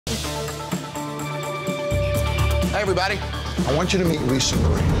everybody. I want you to meet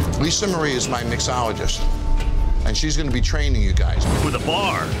Lisamarie. Lisamarie is my mixologist, and she's going to be training you guys. For the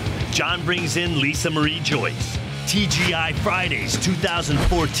bar, Jon brings in Lisamarie Joyce, TGI Fridays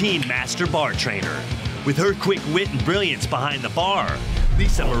 2014 Master Bar Trainer. With her quick wit and brilliance behind the bar,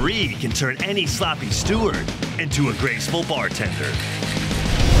 Lisamarie can turn any sloppy steward into a graceful bartender.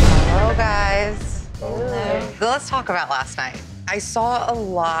 Hello, guys. Hello. Let's talk about last night. I saw a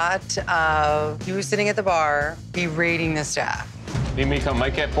lot of you sitting at the bar berating the staff. Need me to come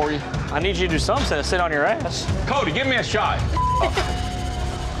make that for you? I need you to do something instead of sit on your ass. Cody, give me a shot.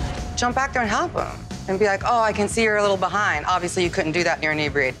 Jump back there and help them and be like, oh, I can see you're a little behind. Obviously, you couldn't do that in your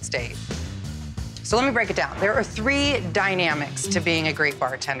inebriated state. So let me break it down. There are 3 dynamics to being a great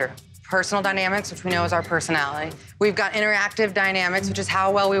bartender. Personal dynamics, which we know is our personality. We've got interactive dynamics, which is how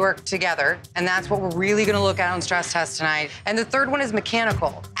well we work together. And that's what we're really gonna look at on stress test tonight. And the third one is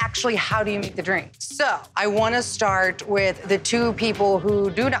mechanical. Actually, how do you make the drink? So I wanna start with the 2 people who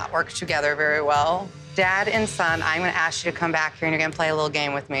do not work together very well. Dad and son, I'm gonna ask you to come back here and you're gonna play a little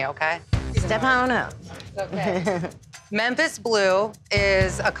game with me, okay? Step on up. Okay. Memphis Blue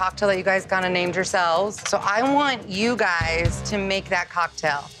is a cocktail that you guys kind of named yourselves. So I want you guys to make that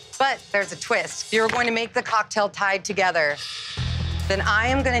cocktail. But there's a twist. If you're going to make the cocktail tied together, then I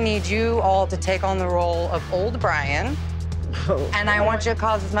am gonna need you all to take on the role of old Brian. And I want you to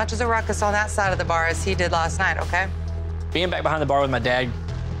cause as much as a ruckus on that side of the bar as he did last night, okay? Being back behind the bar with my dad,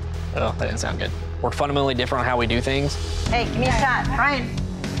 oh, that didn't sound good. We're fundamentally different on how we do things. Hey, give me a shot. Brian,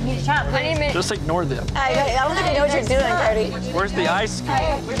 give me a shot, please. Just ignore them. I don't think you know what you're doing, Cody. Where's the ice?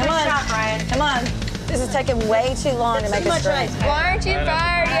 Come on, Brian. Come on. This is taking way too long to make this drink. Why aren't you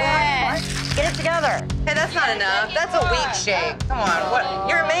fired yet? Get it together. Hey, that's not enough. That's a weak shake. Come on, what?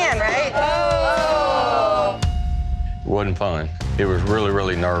 You're a man, right? Oh. It wasn't fun. It was really,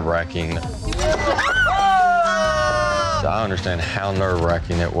 really nerve-wracking. So I understand how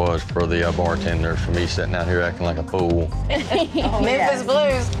nerve-wracking it was for the bartenders, for me sitting out here acting like a fool. Memphis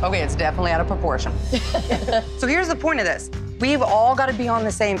Blues. Okay, it's definitely out of proportion. So here's the point of this. We've all got to be on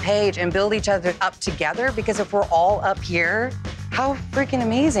the same page and build each other up together, because if we're all up here, how freaking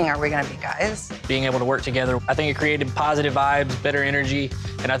amazing are we going to be, guys? Being able to work together, I think it created positive vibes, better energy,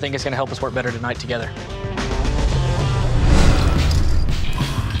 and I think it's going to help us work better tonight together.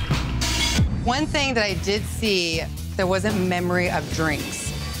 One thing that I did see, there wasn't memory of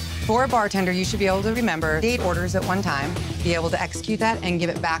drinks. For a bartender, you should be able to remember 8 orders at one time, be able to execute that and give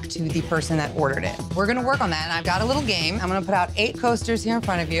it back to the person that ordered it. We're gonna work on that, and I've got a little game. I'm gonna put out 8 coasters here in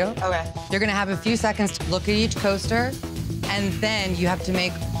front of you. Okay. You're gonna have a few seconds to look at each coaster, and then you have to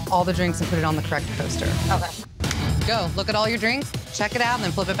make all the drinks and put it on the correct coaster. Okay. Go, look at all your drinks, check it out, and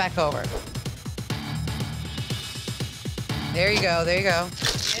then flip it back over. There you go, there you go.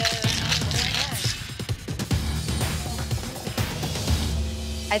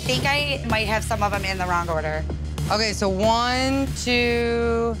 I think I might have some of them in the wrong order. Okay, so 1,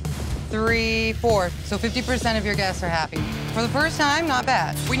 2, 3, 4. So 50% of your guests are happy. For the first time, not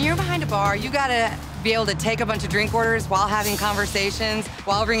bad. When you're behind a bar, you gotta be able to take a bunch of drink orders while having conversations,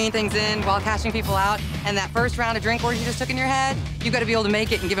 while bringing things in, while cashing people out. And that first round of drink orders you just took in your head, you gotta be able to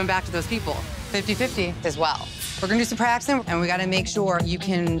make it and give them back to those people. 50-50 as well. We're gonna do some practicing, and we gotta make sure you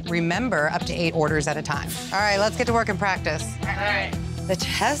can remember up to 8 orders at a time. All right, let's get to work and practice. All right. The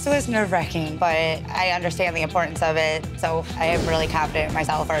test was nerve-wracking, but I understand the importance of it, so I am really confident in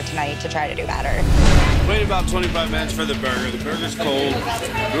myself for tonight to try to do better. Waited about 25 minutes for the burger. The burger's cold,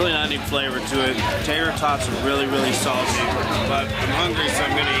 really not any flavor to it. Tater tots are really, really salty, but I'm hungry, so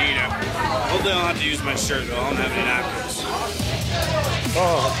I'm gonna eat it. Hopefully I don't have to use my shirt, though. I don't have any napkins.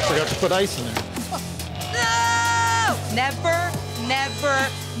 Oh, I forgot to put ice in there. No! Never, never,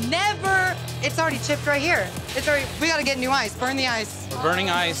 never. It's already chipped right here. It's already, we gotta get new ice. Burn the ice. We're burning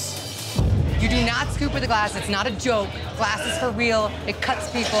ice. You do not scoop with a glass. It's not a joke. Glass is for real. It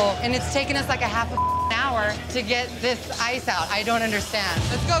cuts people. And it's taken us like a half an hour to get this ice out. I don't understand.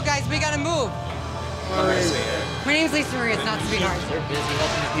 Let's go, guys. We gotta move. My name's Lisamarie. It's not Sweetheart. They're busy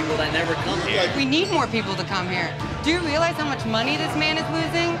helping the people that never come here. We need more people to come here. Do you realize how much money this man is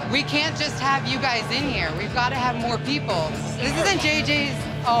losing? We can't just have you guys in here. We've got to have more people. This isn't JJ's.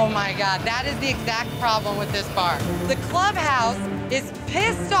 Oh my God, that is the exact problem with this bar. The clubhouse is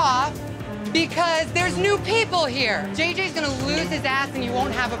pissed off because there's new people here. JJ's gonna lose his ass and you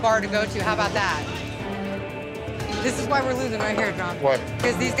won't have a bar to go to. How about that? This is why we're losing right here, Jon. What?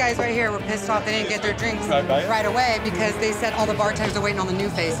 Because these guys right here were pissed off they didn't get their drinks right away because they said all the bartenders are waiting on the new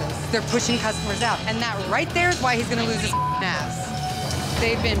faces. They're pushing customers out. And that right there is why he's gonna lose his ass.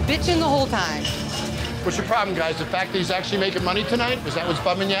 They've been bitching the whole time. What's your problem, guys? The fact that he's actually making money tonight? Is that what's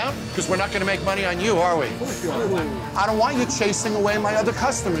bumming you out? Because we're not going to make money on you, are we? I don't want you chasing away my other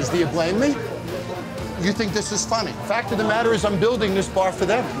customers. Do you blame me? You think this is funny? Fact of the matter is I'm building this bar for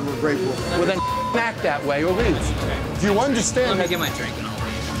them. We're grateful. Well, then act that way or leave. Do you understand? Let me get my drink and all.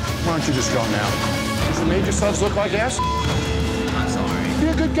 Why don't you just go now? You made yourselves look like ass? I'm sorry.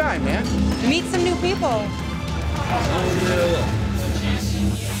 You're a good guy, man. Meet some new people.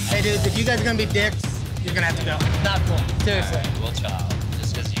 Hey, dudes, if you guys are gonna be dicks, you're gonna have to go. Not cool. Seriously. We'll chill.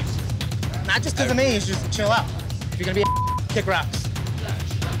 Just because you... Not just because of me, it's just chill out. If you're gonna be a kick rocks.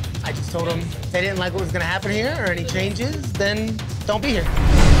 I just told them if they didn't like what was gonna happen here or any changes, then don't be here.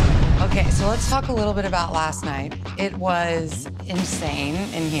 Okay, so let's talk a little bit about last night. It was insane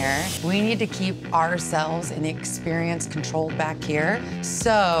in here. We need to keep ourselves and the experience controlled back here.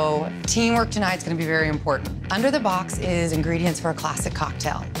 So teamwork tonight's gonna be very important. Under the box is ingredients for a classic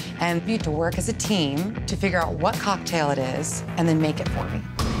cocktail. And you need to work as a team to figure out what cocktail it is and then make it for me.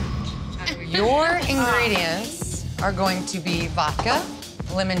 Your ingredients are going to be vodka,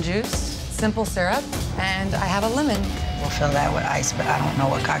 lemon juice, simple syrup, and I have a lemon. We'll fill that with ice, but I don't know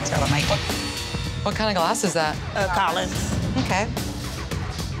what cocktail I'm making. What kind of glass is that? Collins. Okay.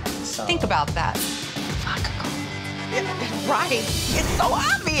 Think about that. Right. It's so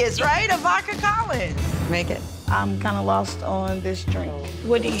obvious, right? A vodka Collins. Make it. I'm kind of lost on this drink.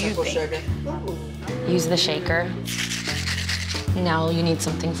 What do you think? Use the shaker. Now you need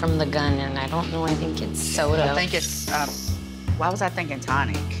something from the gun, and I don't know, I think it's soda. I think it's, why was I thinking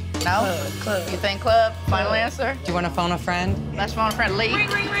tonic? No? Club. You think club? Final answer? Do you want to phone a friend? Let's phone a friend. Lee. Ring,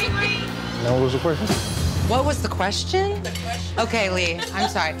 ring, ring, ring. Now, what was the question? What was the question? Okay, Lee, I'm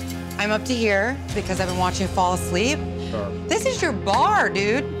sorry. I'm up to here because I've been watching you fall asleep. This is your bar,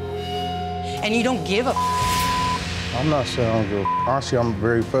 dude. And you don't give a I'm not saying I don't give a honestly, I'm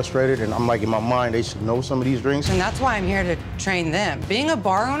very frustrated, and I'm like, in my mind, they should know some of these drinks. And that's why I'm here to train them. Being a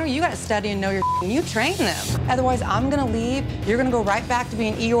bar owner, you gotta study and know your and you train them. Otherwise, I'm gonna leave, you're gonna go right back to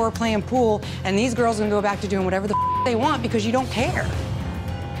being Eeyore playing pool, and these girls are gonna go back to doing whatever the they want because you don't care.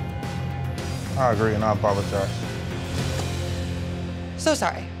 I agree, and I apologize. So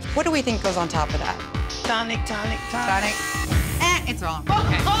sorry. What do we think goes on top of that? Tonic. It's wrong.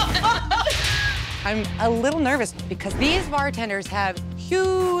 Okay. I'm a little nervous because these bartenders have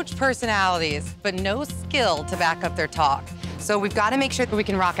huge personalities, but no skill to back up their talk. So we've got to make sure that we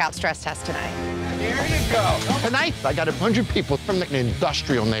can rock out stress test tonight. There you go. Tonight, I got 100 people from the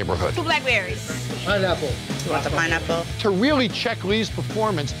industrial neighborhood. 2 blackberries. Pineapple. You want the pineapple? To really check Lee's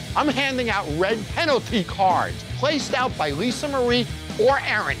performance, I'm handing out red penalty cards placed out by Lisamarie or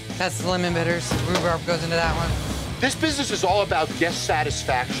Aaron. That's the lemon bitters. Rhubarb goes into that one. This business is all about guest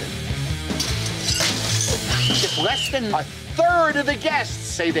satisfaction. If less than a third of the guests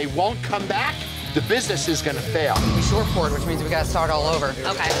say they won't come back, the business is gonna fail. We short poured, which means we gotta start all over.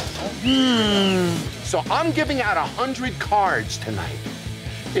 Okay. So I'm giving out 100 cards tonight.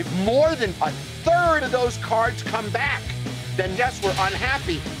 If more than a third of those cards come back, then guess we're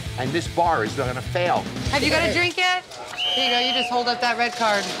unhappy, and this bar is gonna fail. Have you got a drink yet? Here you go, you just hold up that red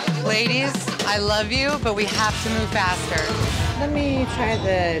card. Ladies, I love you, but we have to move faster. Let me try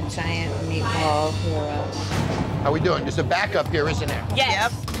the giant meatball whirl. How we doing? There's a backup here, isn't there?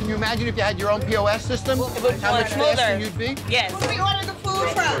 Yes. Can you imagine if you had your own POS system? How much faster you'd be? Yes. Where we order the food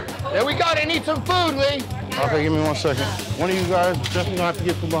from? There we go. They need some food, Lee. Okay, give me 1 second. One of you guys definitely gonna have to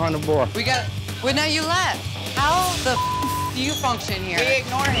get from behind the bar. We got, well, now you left. How the do you function here? We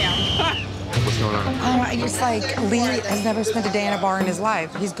ignore him. What's going on? Oh, it's like Lee has never spent a day in a bar in his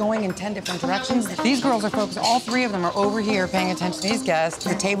life. He's going in 10 different directions. These girls are focused, all 3 of them are over here paying attention to these guests.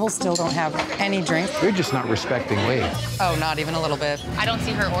 The tables still don't have any drinks. You're just not respecting Lee. Oh, not even a little bit. I don't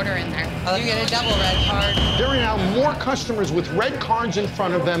see her order in there. You get a double red card. There are now more customers with red cards in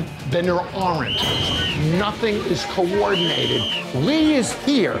front of them than there aren't. Nothing is coordinated. Lee is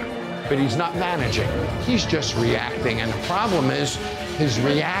here, but he's not managing. He's just reacting, and the problem is his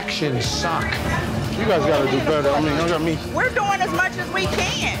reactions suck. You guys gotta do better. I mean, you got me. We're doing as much as we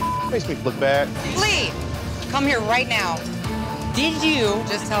can. Makes me look bad. Lee, come here right now. Did you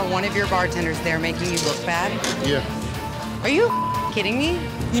just tell one of your bartenders they're making you look bad? Yeah. Are you kidding me?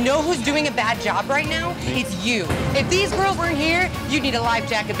 You know who's doing a bad job right now? It's you. If these girls weren't here, you'd need a life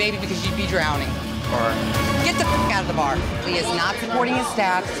jacket, baby, because you'd be drowning. All right. Get the out of the bar. Lee is not supporting his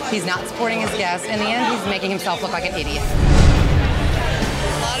staff. He's not supporting his guests. In the end, he's making himself look like an idiot.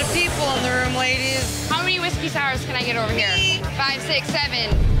 A lot of people in the room, ladies. How many whiskey sours can I get over here? 5, 6,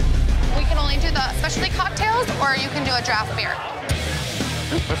 7. We can only do the specialty cocktails, or you can do a draft beer.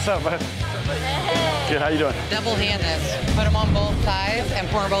 What's up, man? Hey. Good, how you doing? Double hand this. Put them on both sides and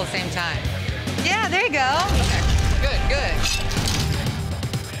pour them both at the same time. Yeah, there you go. Good, good.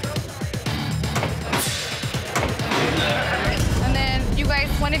 And then you guys,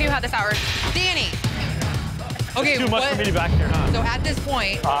 when did you have this hour? Danny. Okay, Too much for me to be back here, huh? So at this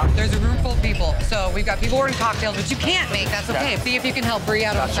point, there's a room full of people. So we've got people ordering cocktails, which you can't make. That's okay. See if you can help Bree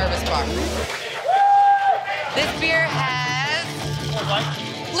out of the service bar. This beer has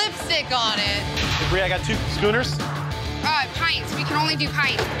lipstick on it. Bree, I got 2 schooners. Pints. We can only do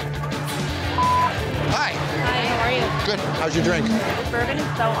pints. Hi. Hi, how are you? Good. How's your drink? This bourbon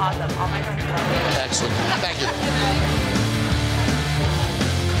is so awesome. All my friends love it. Excellent. Thank you.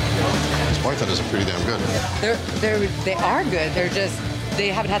 These bartenders are pretty damn good. They are good. They're just, they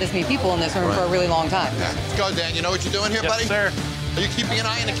haven't had this many people in this room for a really long time. Yeah. Let's go, Dan. You know what you're doing here, buddy? Yes, sir. Are you keeping an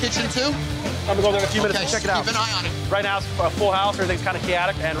eye in the kitchen, too? I'm gonna go there in a few minutes and check it out. Keep an eye on it. Right now, it's a full house. Everything's kind of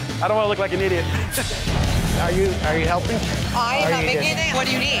chaotic, and I don't want to look like an idiot. Are you helping? I am not making anything. What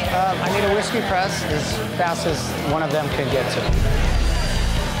do you need? I need a whiskey press as fast as one of them can get to.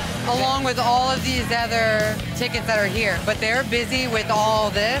 Along with all of these other tickets that are here. But they're busy with all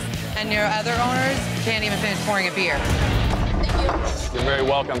this, and your other owners can't even finish pouring a beer. You're very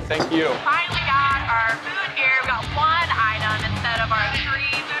welcome. Thank you. Finally got our food here. We got 1 item instead of our 3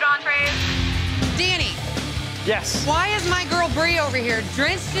 food entrees. Danny. Yes. Why is my girl Bree over here,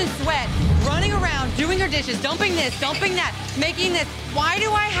 drenched in sweat, running around, doing her dishes, dumping this, dumping that, making this? Why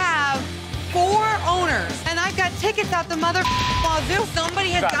do I have 4 owners and I've got tickets out the mother wazoo?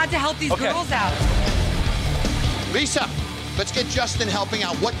 Somebody has got to help these girls out. Lisa, let's get Justin helping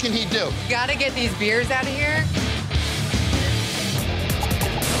out. What can he do? Got to get these beers out of here.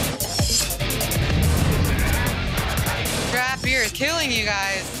 Draft beer is killing you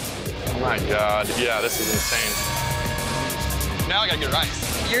guys. Oh my God, yeah, this is insane. Now I gotta get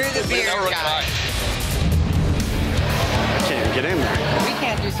rice. You're the beer guy. I can't even get in there. We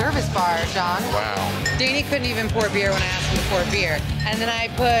can't do service bar, John. Wow. Danny couldn't even pour beer when I asked him to pour beer. And then I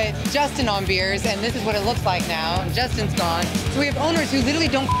put Justin on beers, and this is what it looks like now. And Justin's gone. So we have owners who literally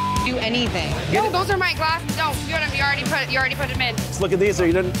don't do anything. No, those are my glasses. No, you already put them in. Let's look at these. They're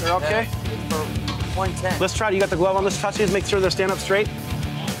okay? For 110. Let's try it. You got the glove on. Let's touch these. Make sure they're stand up straight.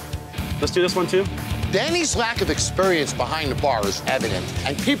 Let's do this one too. Danny's lack of experience behind the bar is evident,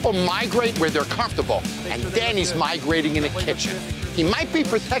 and people migrate where they're comfortable, and Danny's migrating in the kitchen. He might be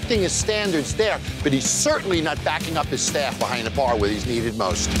protecting his standards there, but he's certainly not backing up his staff behind the bar where he's needed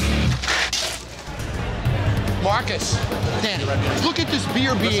most. Marcus, Danny, look at this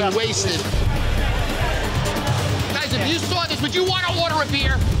beer being wasted. Guys, if you saw this, would you want to order a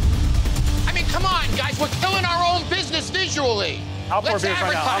beer? I mean, come on, guys, we're killing our own business visually. I'll pour beers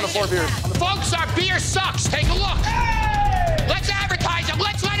right now. I'm gonna pour beers. Folks, our beer sucks. Take a look. Let's advertise it.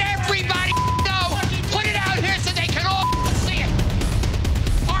 Let's let everybody know. Put it out here so they can all see it.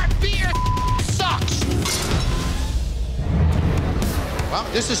 Our beer sucks. Well,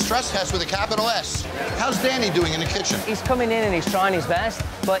 this is Stress Test with a capital S. How's Danny doing in the kitchen? He's coming in and he's trying his best,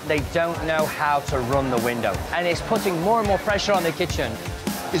 but they don't know how to run the window. And it's putting more and more pressure on the kitchen.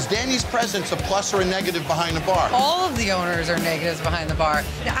 Is Danny's presence a plus or a negative behind the bar? All of the owners are negatives behind the bar.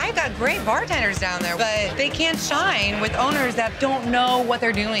 I've got great bartenders down there, but they can't shine with owners that don't know what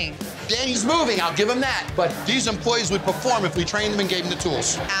they're doing. Danny's moving, I'll give him that. But these employees would perform if we trained them and gave them the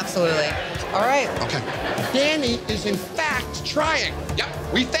tools. Absolutely. All right. Okay. Danny is in fact trying.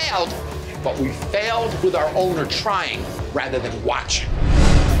 Yep, we failed, but we failed with our owner trying rather than watching.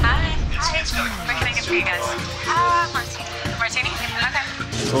 Hi. What can I get for you guys? Martini. Martini? Okay.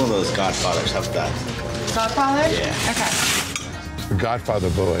 It's one of those Godfathers. How's that? Godfather? Yeah. Okay. The Godfather,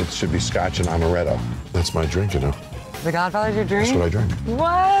 though, it should be Scotch and amaretto. That's my drink, you know. The Godfather's your drink? That's what I drink.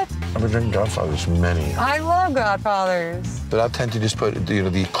 What? I've been drinking Godfathers for many years. I love Godfathers. But I'll tend to just put,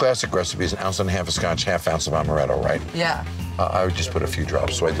 the classic recipe is 1.5 ounces of Scotch, 1/2 ounce of amaretto, right? Yeah. I would just put a few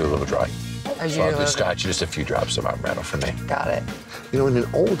drops, so I do a little dry. So I'll do Scotch, just a few drops of amaretto for me. Got it. You know, in an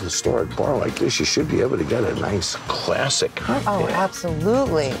old historic bar like this, you should be able to get a nice classic cocktail. Oh,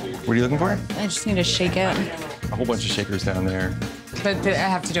 absolutely. What are you looking for? I just need to shake it. A whole bunch of shakers down there. But I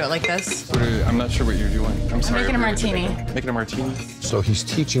have to do it like this? I'm not sure what you're doing. I'm sorry. making a martini. Making a martini? So he's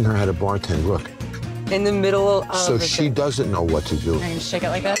teaching her how to bartend. Look. In the middle of So she doesn't know what to do. I can shake it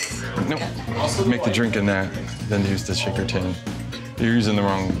like this? No. Make the drink in that, then use the shaker tin. You're using the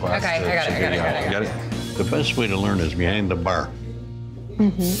wrong glass. Okay, I got it. You got it? The best way to learn is behind the bar.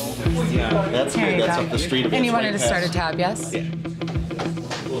 Yeah, that's There good. you That's go. up the street. And you wanted to start a tab, yes? Yeah. I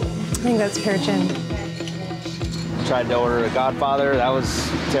think that's pear gin. tried to order a Godfather. That was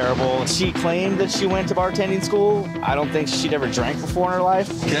terrible. She claimed that she went to bartending school. I don't think she'd ever drank before in her life.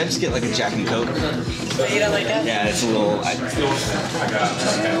 Can I just get like a Jack and Coke? You don't like it? Yeah, it's a little. I don't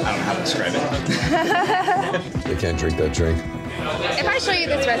know how to describe it. They can't drink that drink. If I show you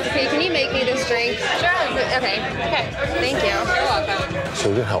this recipe, can you make me this drink? Sure. Okay. Thank you. You're welcome. So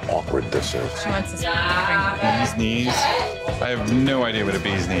look at how awkward this is. She wants this drink. Bee's knees? I have no idea what a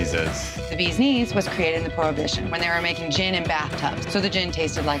bee's knees is. The bee's knees was created in the Prohibition when they were making gin in bathtubs. So the gin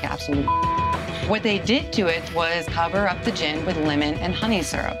tasted like absolute. What they did to it was cover up the gin with lemon and honey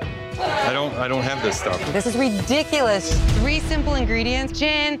syrup. I don't have this stuff. This is ridiculous. 3 simple ingredients: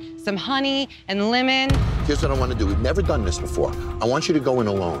 gin, some honey, and lemon. Here's what I want to do. We've never done this before. I want you to go in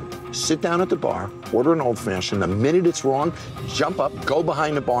alone. Sit down at the bar, order an old-fashioned. The minute it's wrong, jump up, go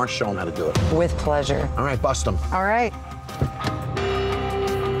behind the bar, show them how to do it. With pleasure. All right, bust them. All right.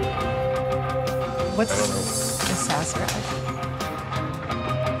 What's the sassafras?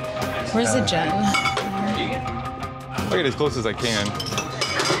 Where's the gin? I'll get as close as I can.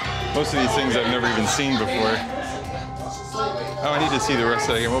 Most of these things I've never even seen before. Oh, I need to see the rest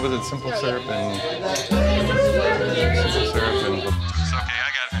of it. What was it? Simple syrup and... Simple syrup and... It's okay,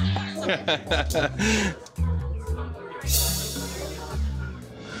 I got it.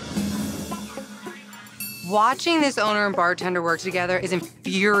 Watching this owner and bartender work together is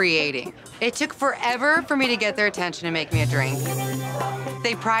infuriating. It took forever for me to get their attention and make me a drink.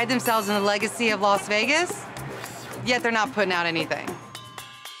 They pride themselves in the legacy of Las Vegas, yet they're not putting out anything.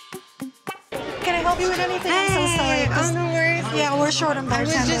 Can I help you with anything? I'm so sorry. Oh, no worries. Yeah, we're short on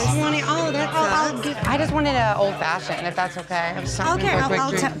bartenders. I was just wanting, I just wanted an old fashioned, if that's okay. Okay,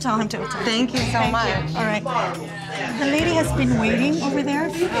 I'll tell him to. Thank you so much. All right. The lady has been waiting over there.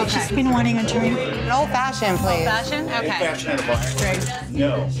 Okay. She's been wanting a drink. An old fashioned, please. Old fashioned? Okay. Great.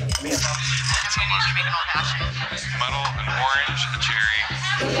 No. Muddle, an orange, a cherry,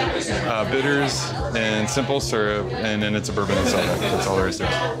 bitters, and simple syrup, and then it's a bourbon and soda. That's all there is to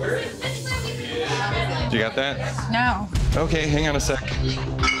it. You got that? No. Okay, hang on a sec. Okay.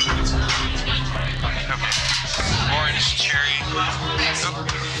 Orange, cherry.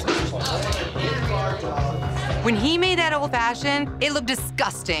 When he made that old fashioned, it looked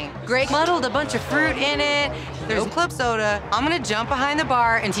disgusting. Greg muddled a bunch of fruit in it. There's club soda. I'm gonna jump behind the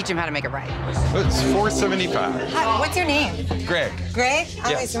bar and teach him how to make it right. It's $4.75. Hi, what's your name? Greg. Greg?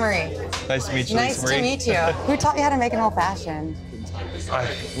 I'm Yes. Lisamarie. Nice to meet you, Nice Lisamarie. to meet you. Who taught you how to make an old fashioned?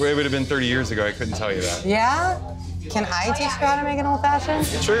 It would have been 30 years ago. I couldn't tell you that. Yeah? Can I teach you how to make an old fashioned?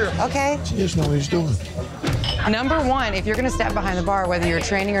 Sure. Okay. He doesn't know what he's doing. Number one, if you're gonna step behind the bar, whether you're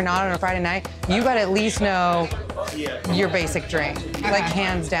training or not on a Friday night, you gotta at least know your basic drink, like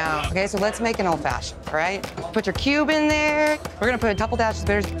hands down. Okay, so let's make an old fashioned, all right? Put your cube in there. We're gonna put a couple dashes of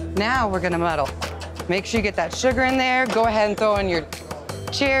bitters. Now we're gonna muddle. Make sure you get that sugar in there. Go ahead and throw in your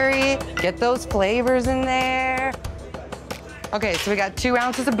cherry. Get those flavors in there. Okay, so we got 2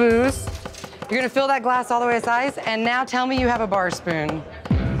 ounces of booze. You're gonna fill that glass all the way to size, and now tell me you have a bar spoon.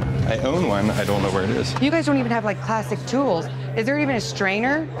 I own one. I don't know where it is. You guys don't even have like classic tools. Is there even a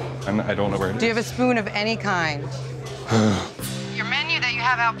strainer? I don't know where it is. Do you have a spoon of any kind? Your menu that you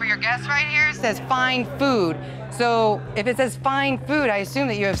have out for your guests right here says fine food. So if it says fine food, I assume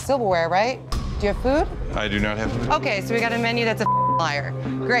that you have silverware, right? Do you have food? I do not have food. Okay, so we got a menu that's a liar.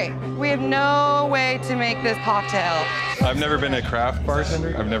 Great. We have no way to make this cocktail. I've never been a craft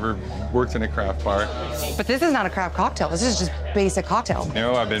bartender. I've never worked in a craft bar. But this is not a craft cocktail. This is just basic cocktail. You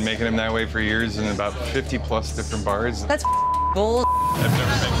know, I've been making them that way for years in about 50 plus different bars. That's bull. I've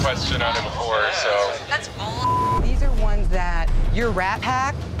never been questioned on it before, so. That's bull. These are ones that your Rat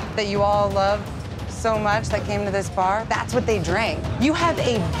Pack that you all love so much that came to this bar, that's what they drank. You have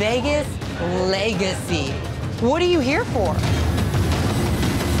a Vegas legacy. What are you here for?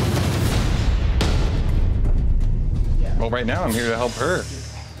 Well, right now I'm here to help her.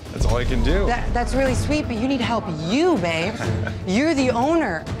 That's all I can do. That's really sweet, but you need help you, babe. You're the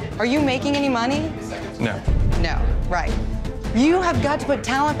owner. Are you making any money? No. No, right. You have got to put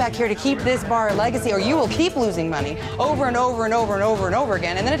talent back here to keep this bar a legacy, or you will keep losing money over and over and over and over and over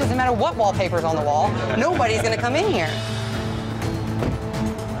again, and then it doesn't matter what wallpaper's on the wall. Nobody's gonna come in here.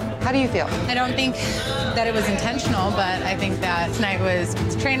 How do you feel? I don't think that it was intentional, but I think that tonight was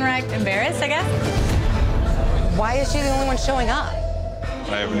train wreck, embarrassed, I guess. Why is she the only one showing up?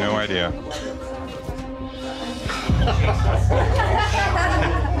 I have no idea.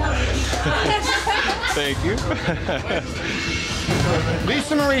 Thank you.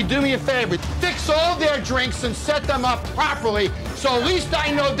 Lisamarie, do me a favor. Fix all their drinks and set them up properly, so at least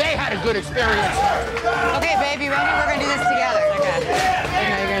I know they had a good experience. Okay, babe, you ready? We're gonna do this together. Okay.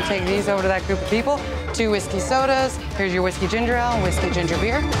 Now you're gonna gonna take these over to that group of people. 2 whiskey sodas. Here's your whiskey ginger ale and whiskey ginger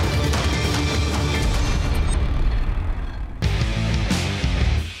beer.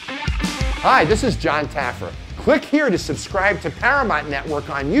 Hi, this is Jon Taffer. Click here to subscribe to Paramount Network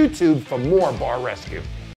on YouTube for more Bar Rescue.